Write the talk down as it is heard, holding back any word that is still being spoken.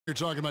You're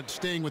talking about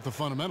staying with the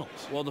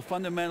fundamentals. Well, the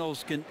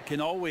fundamentals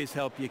can always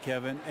help you,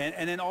 Kevin.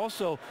 And then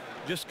also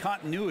just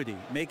continuity,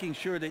 making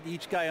sure that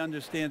each guy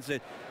understands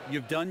that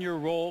you've done your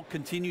role,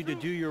 continue to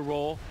do your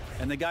role,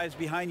 and the guys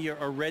behind you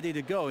are ready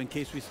to go in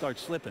case we start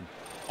slipping.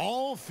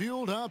 All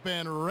fueled up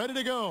and ready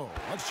to go.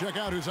 Let's check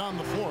out who's on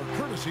the floor,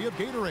 courtesy of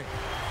Gatorade.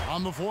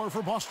 On the floor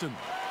for Boston,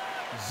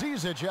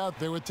 Zizic out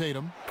there with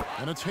Tatum,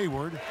 and it's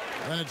Hayward,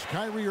 and it's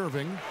Kyrie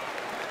Irving.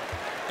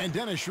 And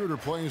Dennis Schroeder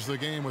plays the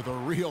game with a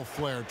real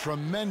flair,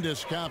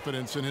 tremendous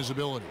confidence in his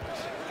abilities.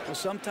 Well,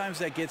 sometimes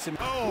that gets him.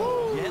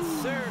 Oh! Yes,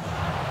 sir.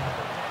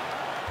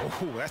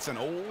 Oh, that's an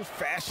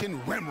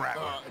old-fashioned rim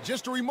rattler.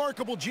 Just a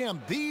remarkable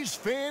gem. These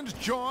fans'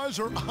 jaws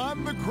are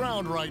on the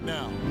ground right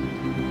now.